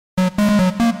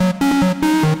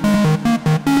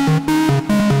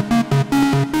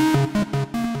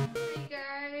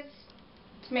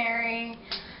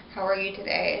How are you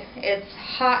today? It's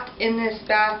hot in this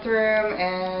bathroom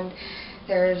and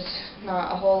there's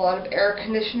not a whole lot of air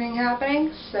conditioning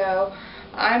happening, so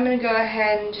I'm going to go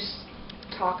ahead and just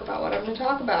talk about what I'm going to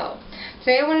talk about.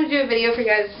 Today I want to do a video for you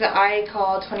guys that I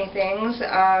call 20 things.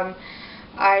 I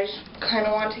just kind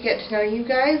of want to get to know you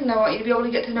guys, and I want you to be able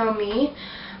to get to know me.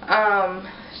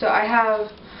 So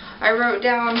I wrote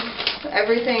down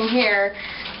everything here,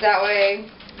 that way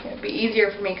it'd be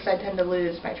easier for me because I tend to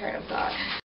lose my train of thought.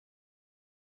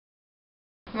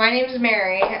 My name is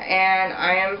Mary, and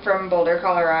I am from Boulder,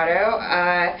 Colorado.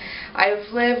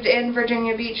 I've lived in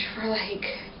Virginia Beach for like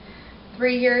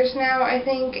 3 years now, I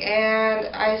think, and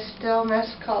I still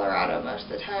miss Colorado most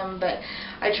of the time, but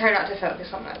I try not to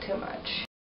focus on that too much.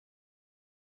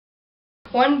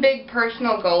 One big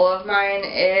personal goal of mine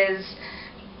is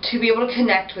to be able to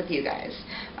connect with you guys.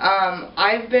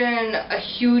 I've been a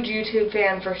huge YouTube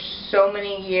fan for so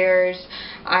many years.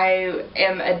 I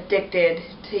am addicted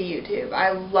to YouTube.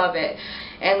 I love it.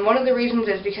 And one of the reasons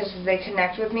is because they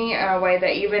connect with me in a way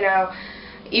that even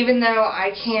though I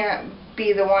can't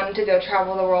be the one to go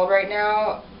travel the world right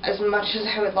now as much as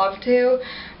I would love to,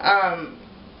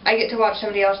 I get to watch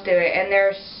somebody else do it, and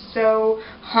they're so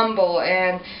humble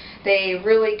and they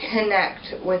really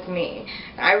connect with me.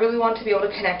 I really want to be able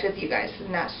to connect with you guys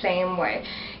in that same way.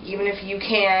 Even if you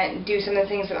can't do some of the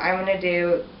things that I'm going to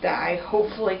do that I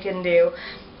hopefully can do,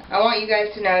 I want you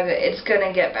guys to know that it's going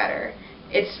to get better.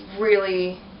 It's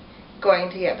really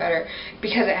going to get better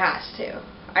because it has to.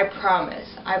 I promise.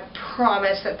 I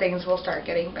promise that things will start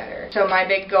getting better. So my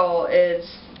big goal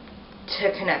is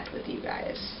to connect with you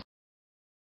guys.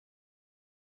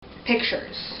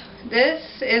 Pictures. This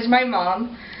is my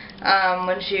mom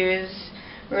when she was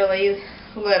really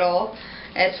little.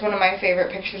 It's one of my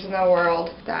favorite pictures in the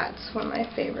world. That's one of my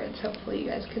favorites. Hopefully you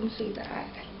guys can see that.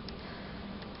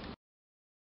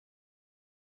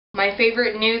 My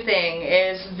favorite new thing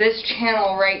is this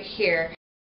channel right here.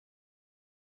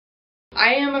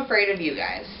 I am afraid of you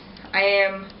guys. I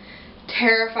am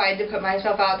terrified to put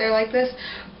myself out there like this,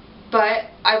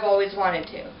 but I've always wanted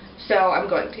to, so I'm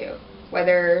going to.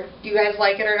 Whether you guys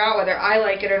like it or not, whether I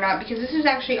like it or not, because this is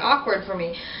actually awkward for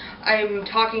me. I'm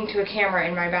talking to a camera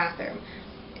in my bathroom.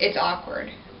 It's awkward,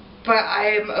 but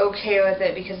I'm okay with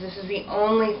it because this is the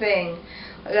only thing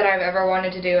that I've ever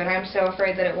wanted to do, and I'm so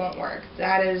afraid that it won't work.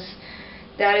 That is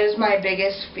my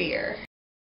biggest fear.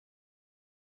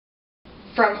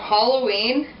 From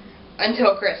Halloween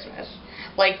until Christmas.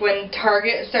 Like when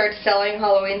Target starts selling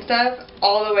Halloween stuff,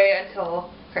 all the way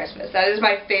until Christmas. That is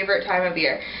my favorite time of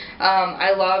year.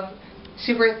 I love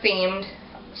super themed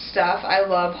stuff. I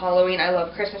love Halloween. I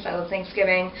love Christmas. I love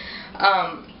Thanksgiving.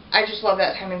 I just love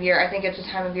that time of year. I think it's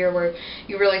a time of year where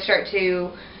you really start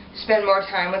to spend more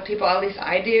time with people. At least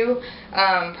I do.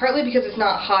 Partly because it's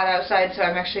not hot outside, so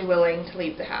I'm actually willing to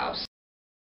leave the house.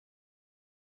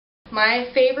 My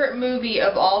favorite movie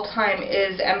of all time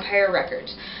is Empire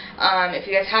Records. If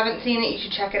you guys haven't seen it, you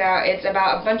should check it out. It's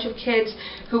about a bunch of kids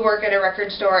who work at a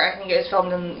record store. I think it was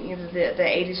filmed in either the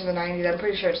 80s or the 90s. I'm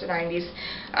pretty sure it's the 90s.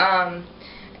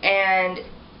 And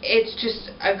it's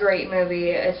just a great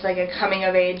movie. It's like a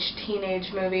coming-of-age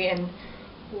teenage movie, and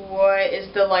what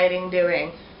is the lighting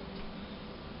doing?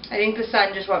 I think the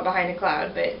sun just went behind a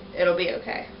cloud, but it'll be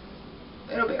okay.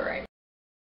 It'll be alright.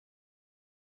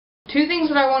 Two things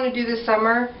that I want to do this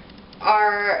summer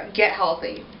are get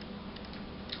healthy.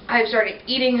 I've started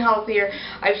eating healthier.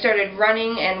 I've started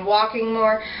running and walking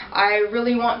more. I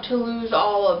really want to lose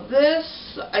all of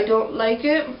this. I don't like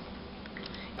it.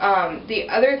 The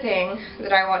other thing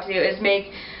that I want to do is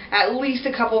make at least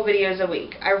a couple videos a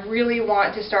week. I really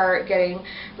want to start getting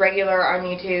regular on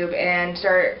YouTube and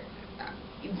start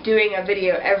doing a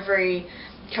video every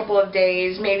couple of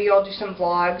days. Maybe I'll do some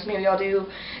vlogs. Maybe I'll do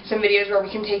some videos where we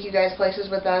can take you guys places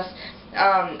with us.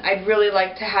 I'd really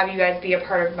like to have you guys be a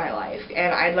part of my life,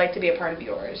 and I'd like to be a part of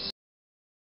yours.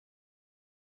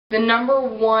 The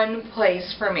 #1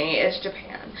 place for me is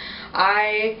Japan.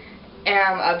 I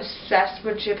am obsessed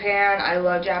with Japan. I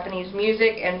love Japanese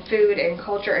music and food and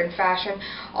culture and fashion.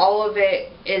 All of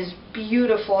it is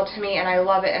beautiful to me, and I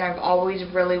love it, and I've always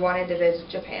really wanted to visit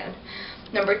Japan.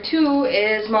 #2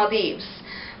 is Maldives.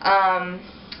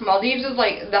 Maldives is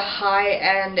like the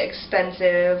high-end,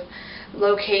 expensive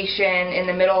location in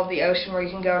the middle of the ocean where you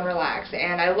can go and relax.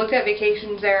 And I looked at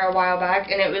vacations there a while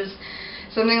back, and it was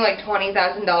something like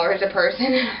 $20,000 a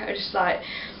person. I just thought,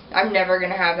 I'm never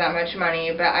going to have that much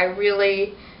money, but I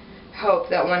really hope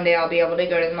that one day I'll be able to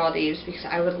go to the Maldives because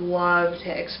I would love to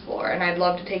explore, and I'd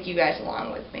love to take you guys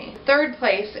along with me. Third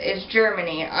place is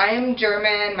Germany. I am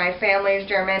German. My family is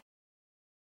German.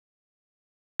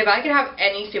 I could have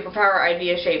any superpower, I'd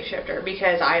be a shapeshifter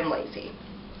because I'm lazy.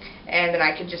 And then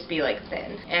I could just be like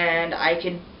thin. And I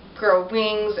could grow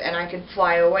wings and I could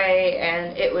fly away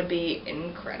and it would be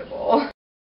incredible.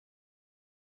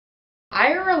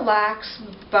 I relax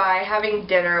by having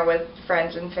dinner with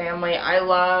friends and family. I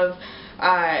love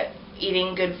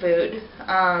eating good food.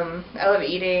 I love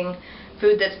eating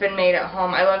food that's been made at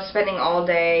home. I love spending all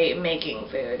day making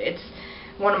food. It's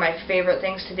one of my favorite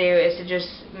things to do is to just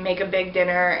make a big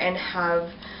dinner and have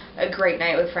a great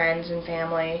night with friends and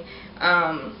family,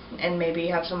 and maybe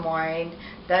have some wine.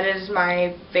 That is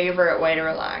my favorite way to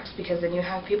relax, because then you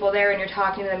have people there and you're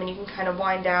talking to them and you can kind of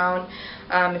wind down.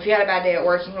 If you had a bad day at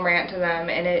work, you can rant to them,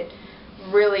 and it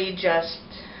really just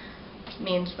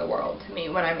means the world to me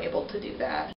when I'm able to do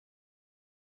that.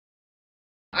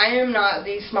 I am not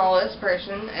the smallest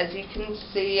person. As you can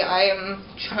see, I am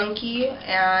chunky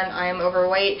and I am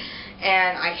overweight,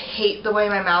 and I hate the way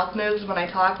my mouth moves when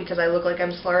I talk because I look like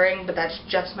I'm slurring, but that's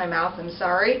just my mouth, I'm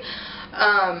sorry.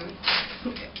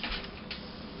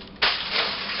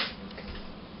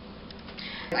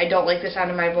 I don't like the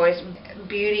sound of my voice.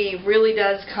 Beauty really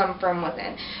does come from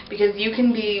within, because you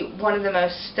can be one of the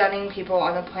most stunning people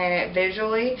on the planet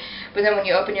visually, but then when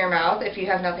you open your mouth, if you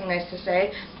have nothing nice to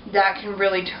say, that can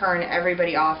really turn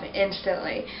everybody off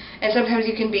instantly. And sometimes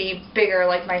you can be bigger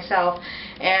like myself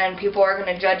and people are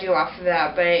going to judge you off of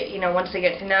that, but you know, once they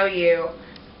get to know you,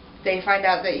 they find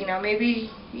out that, you know, maybe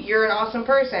you're an awesome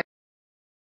person.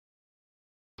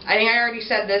 I think I already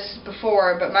said this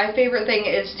before, but my favorite thing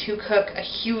is to cook a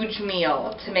huge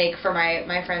meal to make for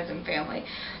my friends and family.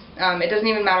 It doesn't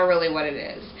even matter really what it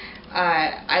is.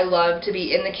 I love to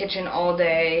be in the kitchen all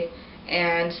day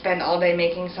and spend all day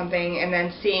making something and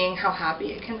then seeing how happy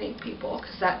it can make people,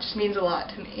 because that just means a lot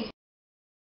to me.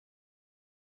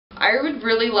 I would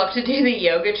really love to do the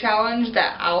yoga challenge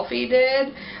that Alfie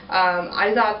did.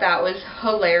 I thought that was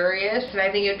hilarious, and I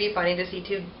think it would be funny to see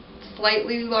two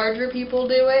slightly larger people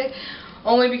do it,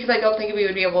 only because I don't think we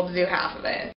would be able to do half of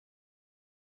it.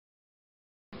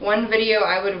 One video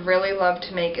I would really love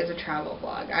to make is a travel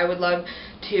vlog. I would love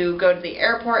to go to the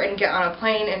airport and get on a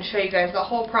plane and show you guys the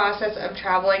whole process of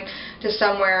traveling to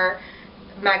somewhere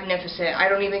magnificent. I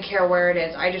don't even care where it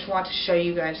is. I just want to show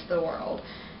you guys the world.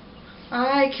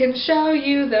 I can show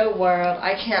you the world.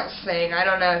 I can't sing. I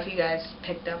don't know if you guys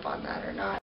picked up on that or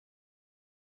not.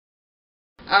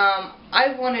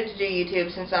 I've wanted to do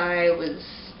YouTube since I was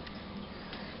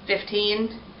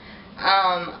 15.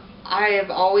 I have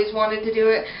always wanted to do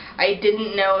it. I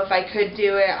didn't know if I could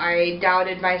do it. I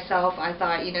doubted myself. I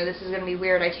thought, you know, this is going to be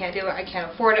weird. I can't do it. I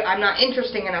can't afford it. I'm not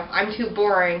interesting enough. I'm too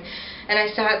boring. And I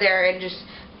sat there and just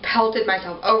pelted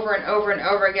myself over and over and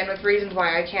over again with reasons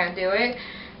why I can't do it.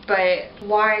 But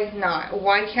why not?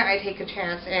 Why can't I take a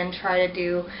chance and try to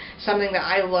do something that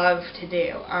I love to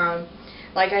do?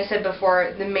 Like I said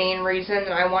before, the main reason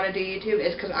that I want to do YouTube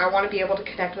is because I want to be able to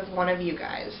connect with one of you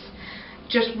guys.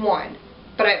 Just one.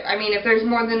 But I mean, if there's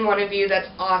more than one of you, that's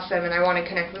awesome, and I want to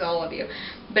connect with all of you.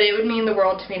 But it would mean the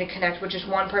world to me to connect with just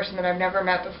one person that I've never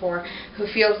met before, who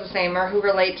feels the same or who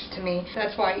relates to me.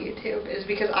 That's why YouTube is,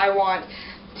 because I want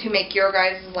to make your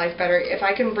guys' life better. If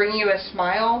I can bring you a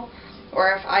smile,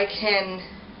 or if I can...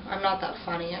 I'm not that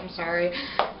funny, I'm sorry.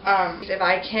 If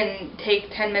I can take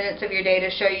 10 minutes of your day to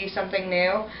show you something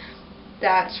new,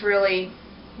 that's really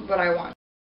what I want.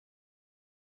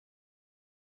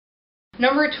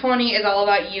 Number 20 is all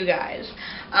about you guys.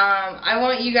 I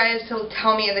want you guys to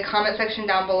tell me in the comment section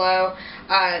down below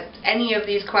any of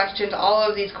these questions, all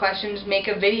of these questions. Make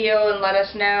a video and let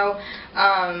us know.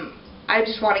 I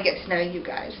just want to get to know you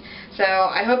guys. So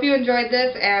I hope you enjoyed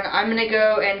this, and I'm going to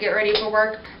go and get ready for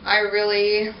work. I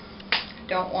really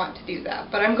don't want to do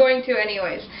that, but I'm going to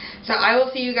anyways. So I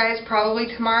will see you guys probably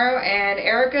tomorrow, and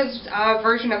Erika's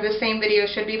version of this same video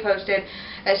should be posted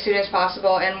as soon as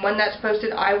possible, and when that's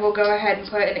posted, I will go ahead and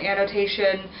put an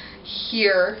annotation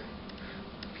here.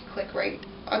 If you click right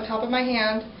on top of my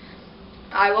hand.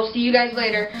 I will see you guys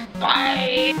later.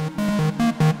 Bye!